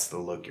 And that's the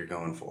look you're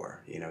going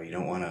for. You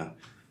don't want to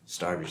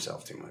starve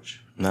yourself too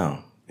much.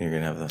 No, you're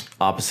going to have the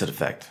opposite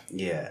effect.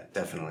 Yeah,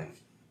 definitely.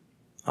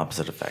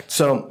 Opposite effect.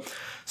 So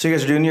you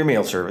guys are doing your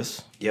meal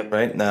service. Yep.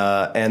 Right.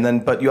 And then,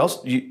 but you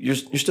also you're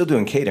still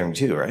doing catering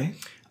too, right?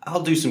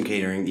 I'll do some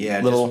catering,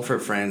 just for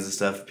friends and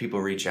stuff.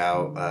 People reach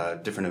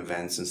out, different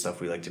events and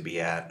stuff we like to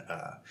be at,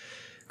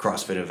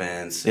 CrossFit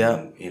events,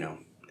 and,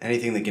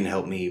 anything that can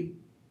help me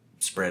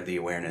spread the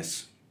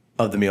awareness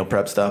Of the meal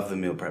prep stuff.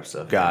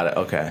 Got it.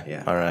 Okay.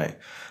 Yeah. All right.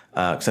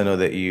 Because I know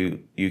that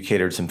you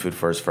catered some food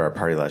for us for our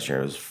party last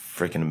year. It was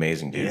freaking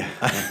amazing, dude. Yeah.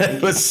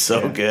 It was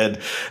so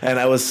good, and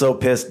I was so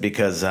pissed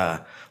because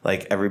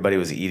everybody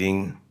was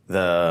eating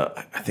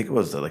I think it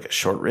was like a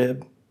short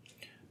rib.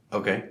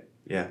 Okay.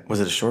 Yeah. Was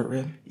it a short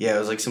rib? Yeah, it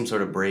was like some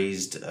sort of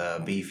braised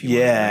beef.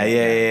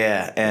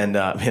 Yeah. And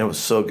it was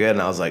so good.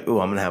 And I was like, ooh,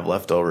 I'm going to have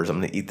leftovers. I'm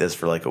going to eat this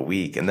for like a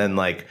week. And then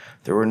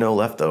there were no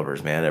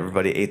leftovers, man.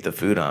 Everybody ate the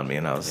food on me.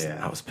 And I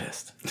was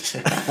pissed.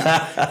 Should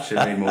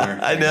have made more.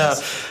 I know.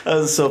 It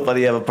was so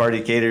funny. You have a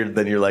party catered.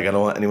 Then you're like, I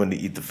don't want anyone to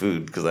eat the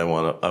food because I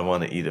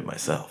want to eat it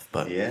myself.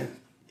 But yeah.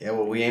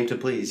 Well, we aim to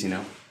please,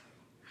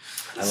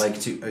 I like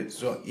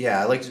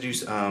to do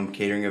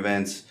catering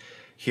events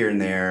here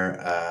and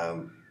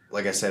there.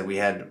 Like I said, we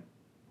had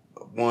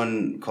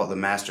one called the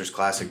Masters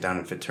Classic down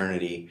in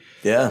Fraternity.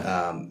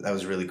 Yeah. That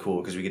was really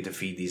cool because we get to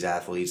feed these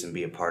athletes and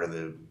be a part of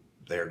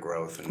their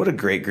growth. And what a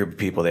great group of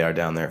people they are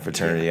down there at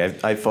Fraternity. Yeah.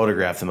 I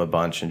photographed them a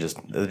bunch and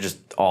they're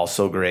just all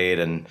so great.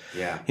 And,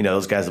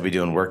 those guys will be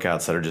doing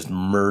workouts that are just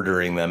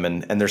murdering them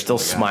and they're still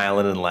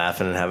smiling and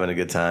laughing and having a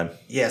good time.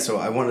 Yeah, so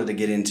I wanted to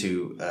get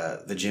into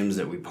the gyms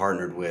that we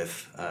partnered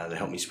with to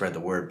help me spread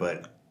the word,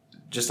 but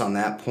just on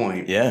that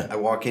point, I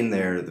walk in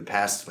there the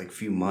past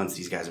few months,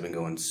 these guys have been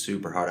going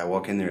super hard. I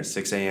walk in there at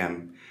 6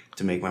 a.m.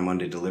 to make my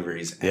Monday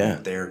deliveries,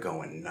 and they're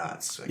going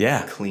nuts.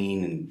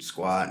 Clean and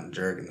squat and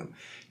jerk, and the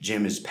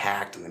gym is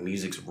packed and the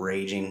music's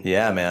raging.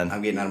 Yeah, man.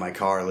 I'm getting out of my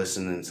car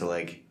listening to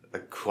a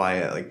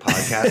quiet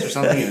podcast or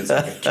something, and it's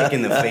like a kick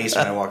in the face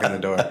when I walk in the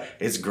door.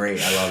 It's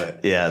great. I love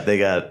it. Yeah, they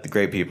got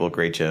great people,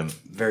 great gym.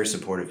 Very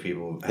supportive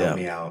people help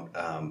me out.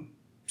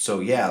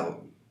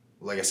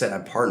 Like I said, I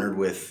partnered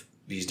with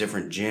these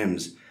different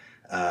gyms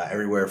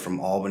everywhere from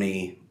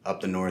Albany up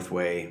the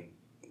Northway,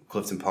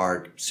 Clifton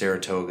Park,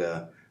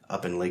 Saratoga,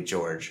 up in Lake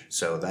George.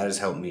 So that has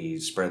helped me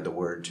spread the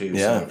word too.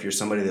 Yeah. So if you're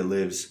somebody that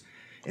lives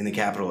in the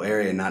capital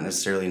area, not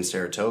necessarily in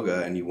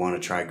Saratoga, and you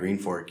want to try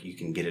Greenfork, you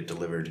can get it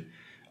delivered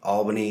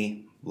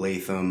Albany,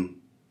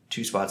 Latham,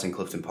 2 spots in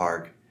Clifton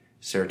Park,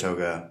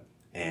 Saratoga,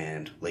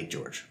 and Lake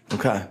George.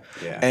 Okay.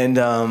 Yeah.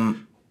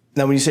 And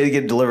now, when you say to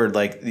get it delivered,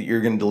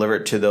 you're going to deliver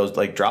it to those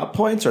drop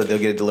points, or they'll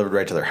get it delivered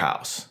right to their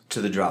house?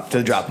 To the drop points. To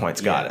the drop points,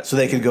 got it. So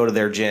they could go to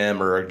their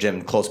gym or a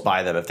gym close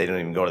by them if they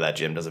don't even go to that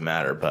gym, doesn't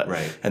matter. But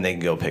right. And they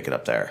can go pick it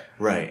up there.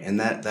 Right, and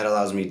that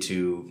allows me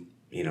to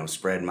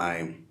spread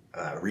my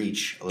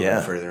reach a little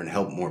bit further and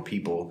help more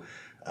people.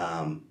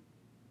 And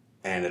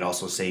it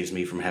also saves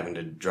me from having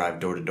to drive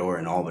door to door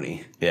in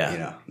Albany. Yeah,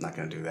 I'm not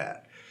going to do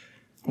that.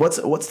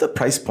 What's the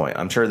price point?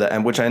 I'm sure that,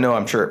 and which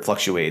I'm sure it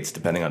fluctuates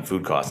depending on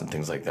food costs and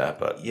things like that.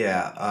 But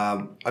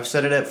I've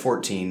set it at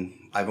 14.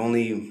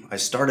 I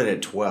started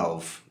at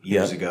 12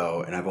 years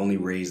ago, and I've only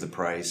raised the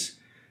price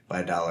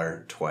by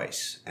 $1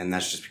 twice, and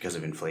that's just because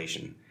of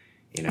inflation.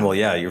 Well,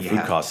 yeah, your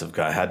food costs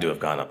had to have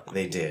gone up.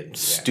 They did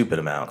Stupid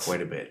amounts,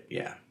 quite a bit.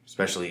 Yeah,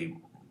 especially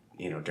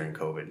during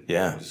COVID.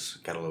 Yeah, it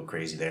got a little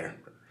crazy there.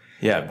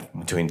 Yeah,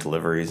 between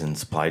deliveries and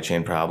supply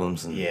chain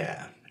problems. And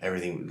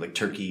everything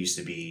turkey used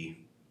to be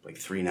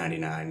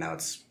 $3.99. Now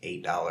it's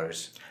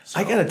 $8. So.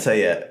 I gotta tell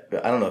you,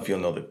 I don't know if you'll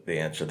know the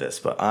answer to this,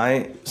 but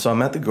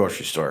I'm at the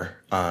grocery store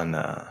on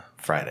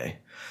Friday,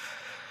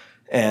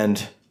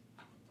 and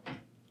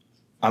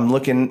I'm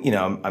looking,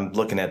 I'm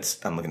looking at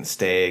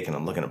steak and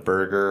I'm looking at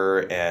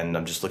burger, and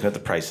I'm just looking at the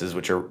prices,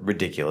 which are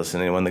ridiculous.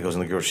 And anyone that goes in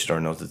the grocery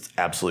store knows it's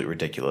absolutely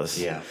ridiculous.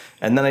 Yeah.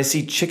 And then I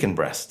see chicken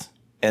breast,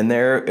 and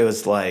there it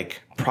was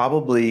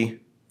probably.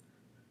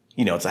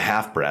 It's a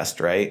half breast,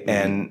 right? Mm-hmm.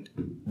 And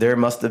there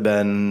must have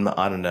been,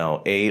 I don't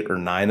know, 8 or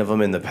 9 of them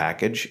in the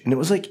package. And it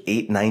was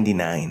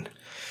 $8.99.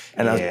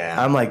 And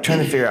I'm trying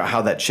to figure out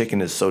how that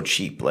chicken is so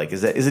cheap.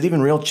 Is it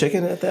even real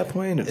chicken at that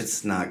point?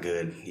 It's not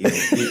good.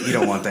 You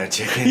don't want that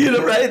chicken.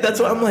 Right? That's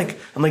what I'm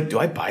like, do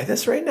I buy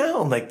this right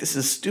now? This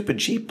is stupid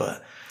cheap,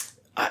 but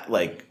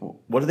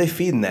what are they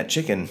feeding that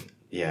chicken?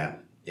 Yeah.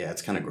 Yeah,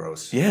 it's kind of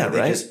gross. Yeah,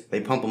 right? They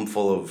pump them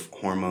full of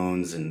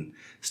hormones and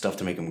stuff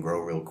to make them grow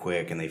real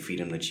quick, and they feed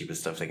them the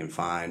cheapest stuff they can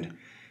find.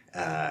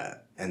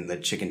 And the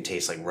chicken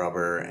tastes like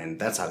rubber, and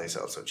that's how they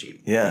sell it so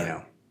cheap.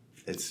 Yeah.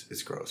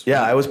 It's gross.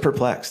 Yeah, I was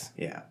perplexed.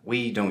 Yeah,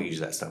 we don't use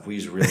that stuff. We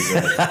use really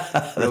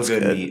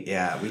good, meat.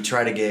 Yeah, we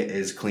try to get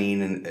as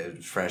clean and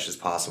as fresh as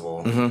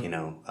possible,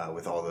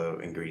 with all the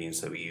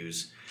ingredients that we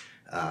use.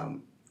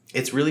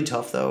 It's really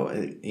tough, though.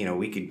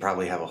 We could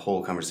probably have a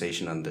whole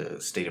conversation on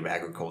the state of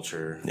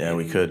agriculture. Yeah,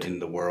 we could. In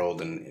the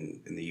world and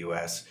in the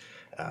U.S.,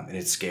 and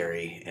it's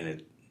scary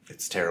and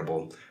it's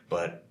terrible.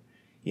 But,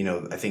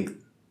 I think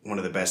one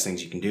of the best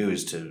things you can do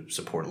is to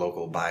support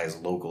local, buy as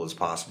local as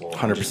possible.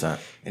 100%.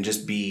 And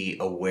just be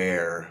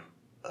aware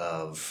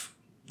of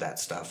that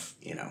stuff,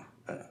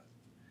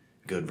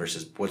 good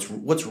versus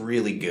what's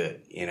really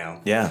good,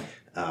 Yeah.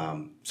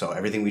 So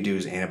everything we do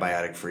is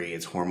antibiotic free.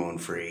 It's hormone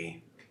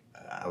free.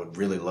 I would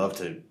really love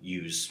to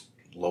use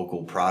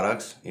local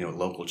products,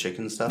 local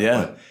chicken stuff.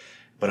 Yeah.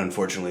 But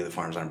unfortunately, the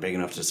farms aren't big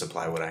enough to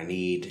supply what I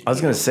need. I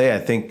was going to say, I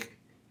think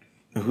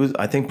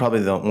probably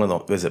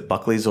is it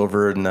Buckley's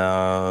over in...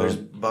 There's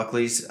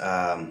Buckley's.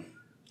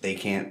 They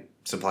can't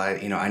supply,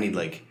 I need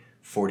like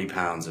 40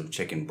 pounds of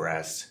chicken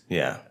breast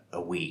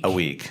a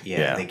week.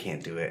 Yeah, they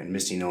can't do it. And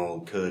Misty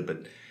Knoll could,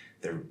 but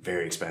they're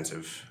very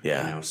expensive.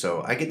 Yeah.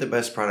 So I get the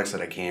best products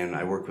that I can.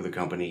 I work with a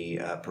company,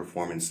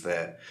 Performance,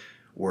 that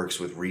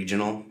works with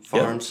regional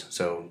farms. Yep.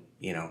 So,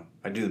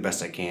 I do the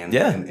best I can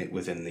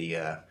within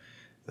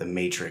the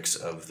matrix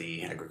of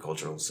the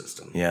agricultural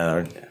system.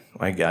 Yeah.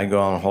 I go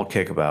on a whole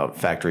kick about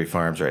factory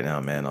farms right now,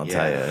 man. I'll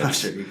tell you. I'm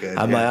sure you could.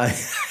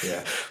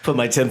 Put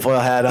my tinfoil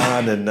hat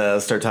on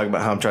and start talking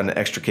about how I'm trying to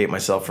extricate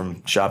myself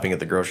from shopping at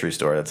the grocery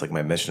store. That's like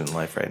my mission in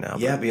life right now.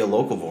 Yeah, be a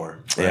locavore.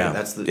 Right? Yeah.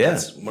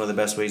 That's one of the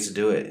best ways to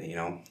do it,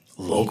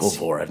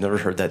 Locavore. I've never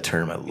heard that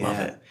term. I love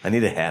it. I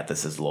need a hat that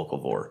says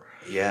locavore.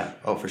 Yeah.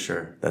 Oh, for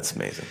sure. That's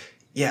amazing.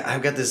 Yeah,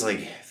 I've got this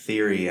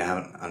theory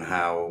on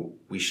how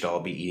we should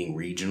all be eating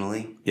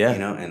regionally,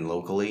 and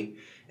locally,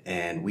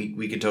 and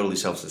we could totally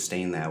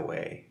self-sustain that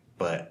way.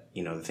 But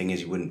the thing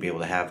is, you wouldn't be able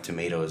to have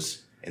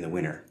tomatoes in the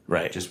winter,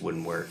 right? It just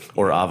wouldn't work,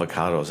 or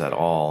avocados at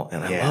all.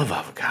 And I love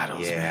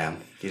avocados. Yeah,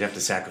 man. You'd have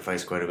to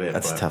sacrifice quite a bit.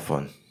 That's a tough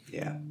one.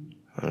 Yeah,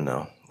 I don't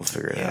know. We'll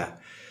figure it out.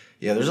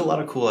 Yeah. There's a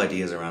lot of cool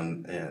ideas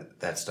around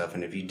that stuff,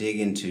 and if you dig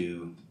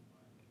into,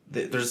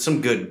 there's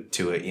some good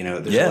to it.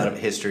 There's a lot of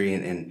history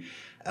and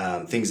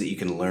things that you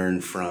can learn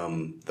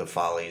from the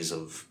follies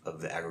of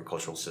the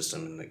agricultural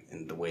system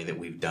and the way that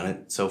we've done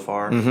it so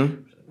far.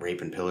 Mm-hmm.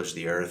 Rape and pillage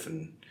the earth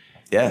and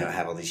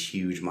have all these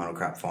huge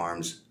monocrop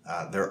farms.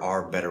 There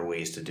are better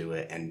ways to do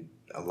it, and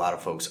a lot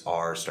of folks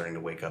are starting to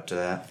wake up to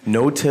that.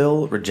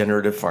 No-till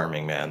regenerative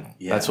farming, man.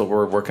 Yeah. That's what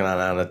we're working on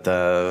out at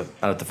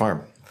the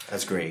farm.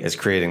 That's great. It's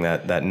creating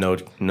that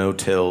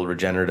no-till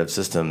regenerative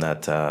system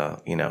that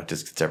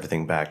just gets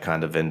everything back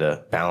kind of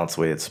into balance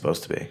the way it's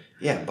supposed to be.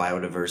 Yeah,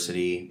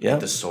 biodiversity,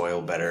 make the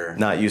soil better.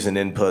 Not using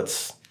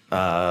inputs,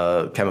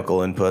 chemical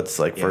inputs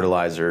like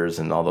fertilizers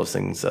and all those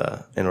things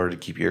in order to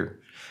keep you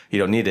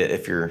don't need it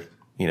if you're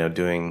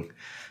doing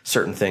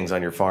certain things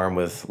on your farm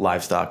with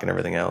livestock and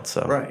everything else.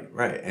 So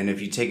right. And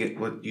if you take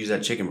it, use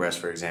that chicken breast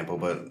for example,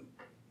 but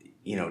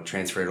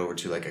transfer it over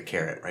to like a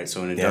carrot, right?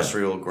 So an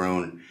industrial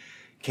grown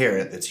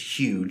carrot that's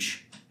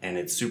huge and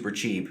it's super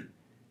cheap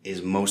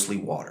is mostly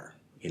water.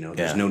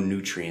 There's no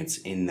nutrients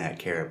in that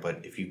carrot.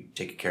 But if you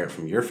take a carrot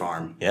from your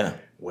farm,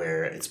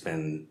 where it's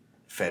been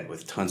fed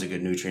with tons of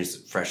good nutrients,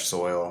 fresh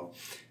soil,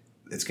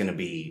 it's going to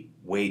be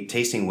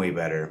tasting way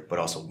better, but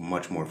also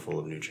much more full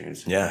of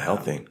nutrients. Yeah,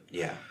 healthy.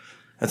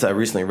 I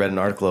recently read an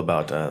article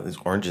about these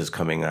oranges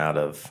coming out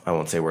of, I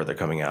won't say where they're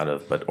coming out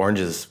of, but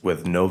oranges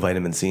with no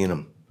vitamin C in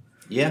them.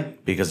 Yeah.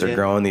 Because they're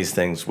growing these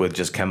things with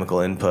just chemical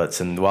inputs.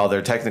 And while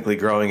they're technically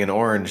growing an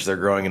orange, they're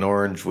growing an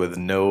orange with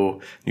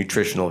no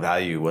nutritional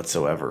value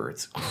whatsoever.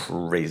 It's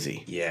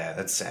crazy. Yeah,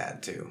 that's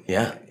sad too.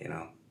 Yeah.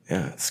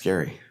 Yeah, it's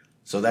scary.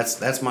 So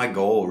that's my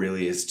goal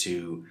really, is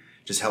to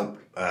just help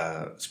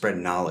spread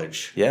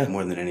knowledge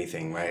more than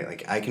anything, right?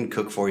 Like I can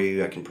cook for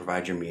you, I can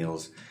provide your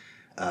meals.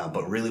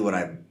 But really what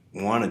I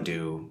want to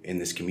do in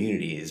this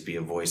community is be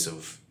a voice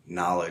of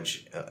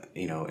knowledge,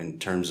 in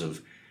terms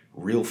of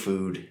real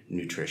food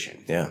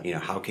nutrition. Yeah.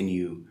 How can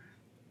you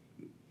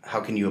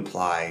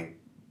apply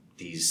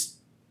these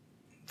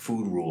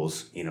food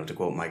rules, to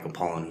quote Michael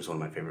Pollan, who's one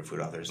of my favorite food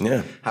authors.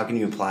 Yeah. How can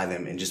you apply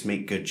them and just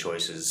make good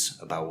choices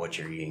about what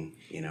you're eating,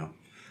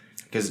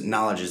 Because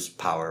knowledge is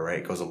power, right?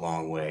 It goes a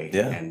long way.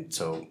 Yeah. And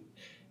so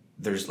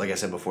there's, like I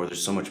said before,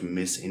 there's so much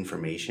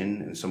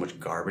misinformation and so much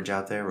garbage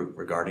out there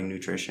regarding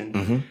nutrition.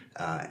 Mm-hmm.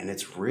 And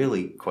it's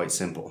really quite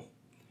simple.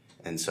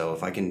 And so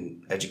if I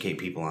can educate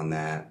people on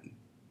that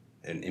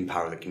and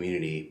empower the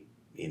community,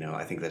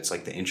 I think that's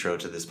like the intro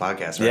to this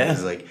podcast, right? Yeah.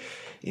 It's like,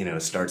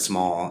 start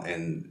small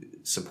and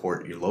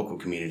support your local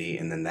community,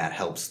 and then that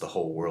helps the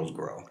whole world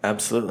grow.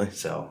 Absolutely.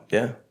 So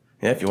yeah.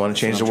 If you want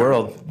to change the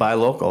world, buy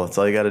local. That's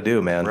all you got to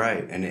do, man.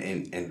 Right,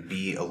 and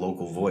be a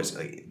local voice,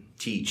 like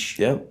teach.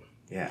 Yep.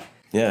 Yeah.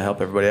 Yeah,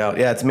 help everybody out.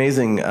 Yeah, it's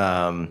amazing.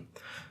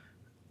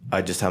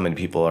 Just how many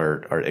people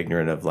are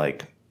ignorant of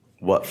like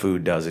what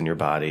food does in your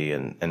body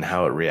and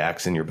how it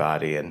reacts in your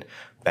body, and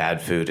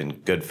bad food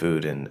and good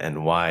food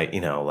and why,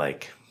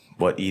 like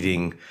what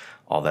eating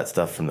all that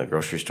stuff from the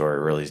grocery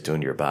store really is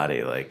doing to your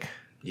body. Like,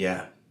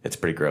 yeah, it's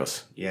pretty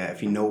gross. Yeah,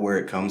 if you know where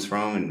it comes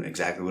from and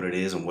exactly what it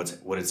is and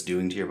what it's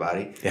doing to your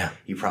body,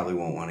 you probably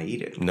won't want to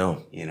eat it.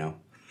 No.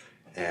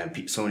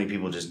 And so many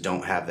people just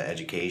don't have the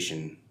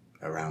education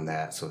around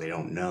that, so they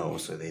don't know.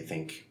 So they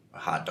think a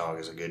hot dog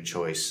is a good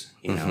choice.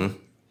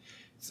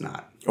 It's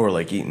not. Or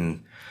like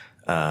eating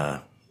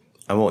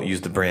I won't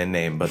use the brand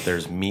name, but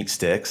there's meat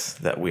sticks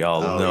that we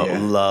all yeah.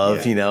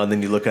 love, Yeah. and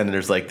then you look at it,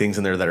 there's like things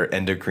in there that are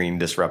endocrine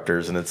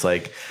disruptors. And it's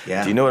like,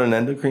 Yeah. do you know what an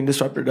endocrine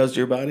disruptor does to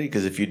your body?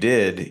 Because if you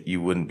did,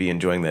 you wouldn't be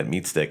enjoying that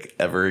meat stick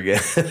ever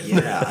again.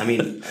 Yeah. I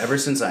mean, ever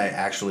since I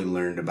actually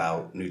learned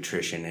about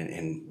nutrition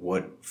and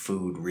what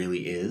food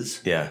really is,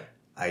 Yeah.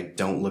 I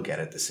don't look at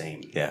it the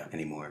same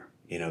anymore.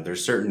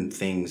 There's certain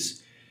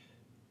things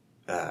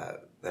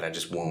that I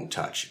just won't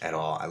touch at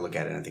all. I look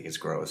at it and I think it's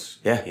gross.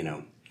 Yeah.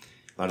 A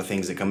lot of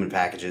things that come in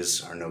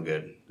packages are no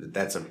good.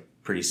 That's a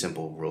pretty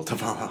simple rule to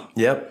follow.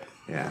 Yep.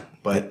 Yeah.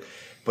 But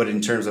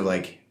in terms of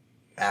like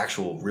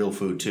actual real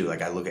food too,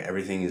 like I look at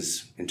everything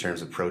is in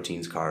terms of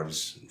proteins,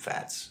 carbs, and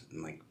fats,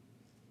 and like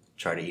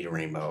try to eat a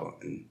rainbow.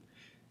 And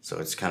so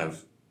it's kind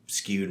of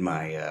skewed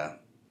my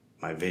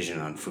my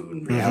vision on food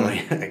and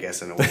reality, I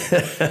guess, in a way.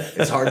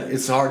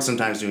 It's hard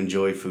sometimes to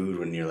enjoy food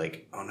when you're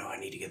like, oh no, I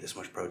need to get this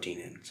much protein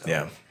in. So.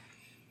 Yeah.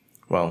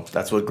 Well,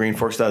 that's what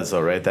Greenforks does,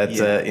 though, right? That's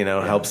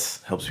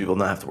helps people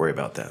not have to worry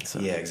about that. So.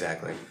 Yeah,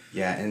 exactly.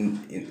 Yeah,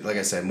 and like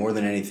I said, more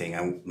than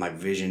anything, my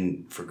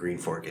vision for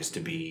Greenfork is to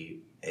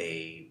be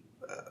a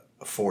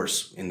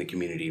force in the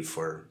community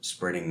for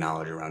spreading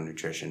knowledge around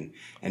nutrition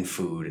and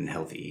food and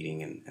healthy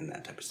eating and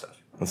that type of stuff.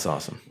 That's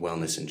awesome.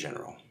 Wellness in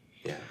general.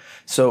 Yeah.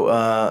 So,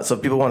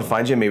 if people want to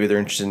find you, maybe they're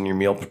interested in your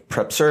meal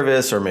prep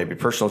service or maybe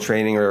personal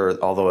training or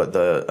all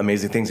the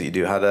amazing things that you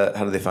do. How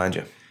do they find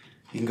you?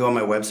 You can go on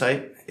my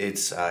website.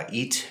 It's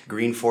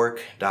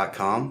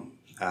eatgreenfork.com.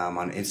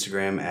 On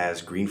Instagram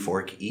as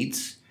Greenfork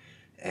Eats.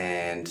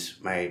 And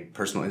my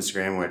personal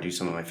Instagram where I do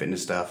some of my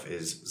fitness stuff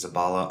is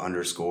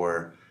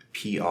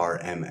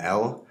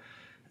Zabala_PRML.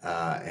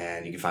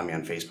 And you can find me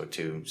on Facebook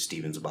too,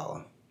 Stephen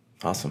Zabala.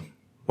 Awesome.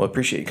 Well, I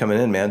appreciate you coming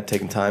in, man,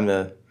 taking time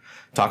to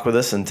talk with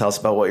us and tell us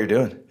about what you're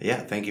doing. Yeah,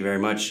 thank you very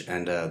much.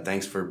 And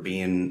thanks for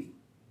being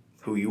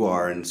who you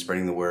are and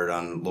spreading the word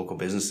on local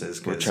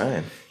businesses. We're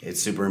trying.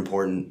 It's super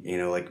important.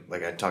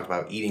 Like I talked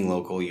about eating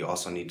local, you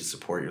also need to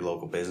support your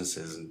local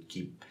businesses and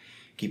keep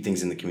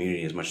things in the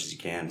community as much as you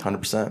can.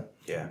 100%.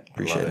 Yeah.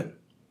 Appreciate it.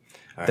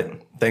 All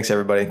right. Thanks,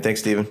 everybody. Thanks,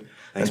 Stephen.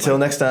 Until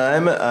Mike. next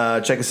time,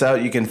 check us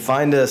out. You can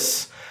find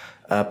us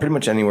pretty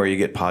much anywhere you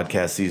get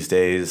podcasts these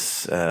days,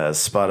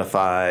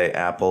 Spotify,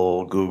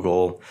 Apple,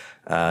 Google.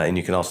 And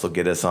you can also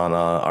get us on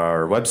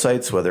our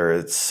websites, whether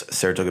it's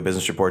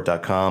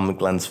SaratogaBusinessReport.com,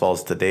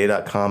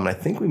 GlensFallsToday.com, and I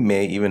think we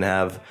may even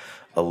have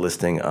a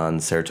listing on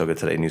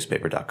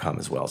SaratogaTodayNewspaper.com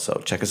as well.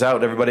 So check us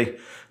out, everybody.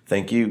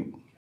 Thank you.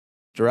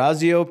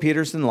 Durazio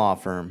Peterson Law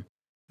Firm.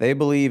 They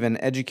believe in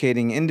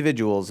educating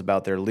individuals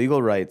about their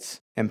legal rights,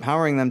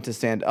 empowering them to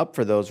stand up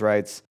for those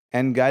rights,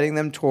 and guiding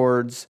them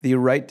towards the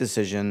right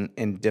decision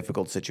in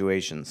difficult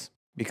situations.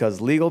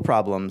 Because legal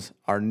problems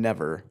are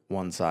never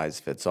one size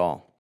fits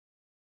all.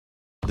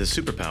 The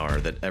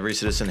superpower that every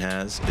citizen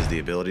has is the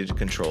ability to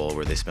control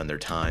where they spend their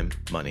time,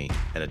 money,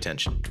 and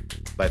attention.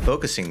 By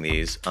focusing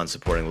these on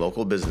supporting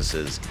local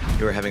businesses,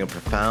 you are having a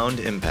profound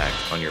impact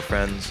on your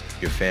friends,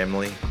 your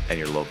family, and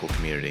your local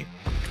community.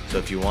 So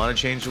if you want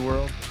to change the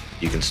world,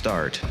 you can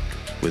start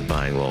with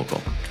buying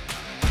local.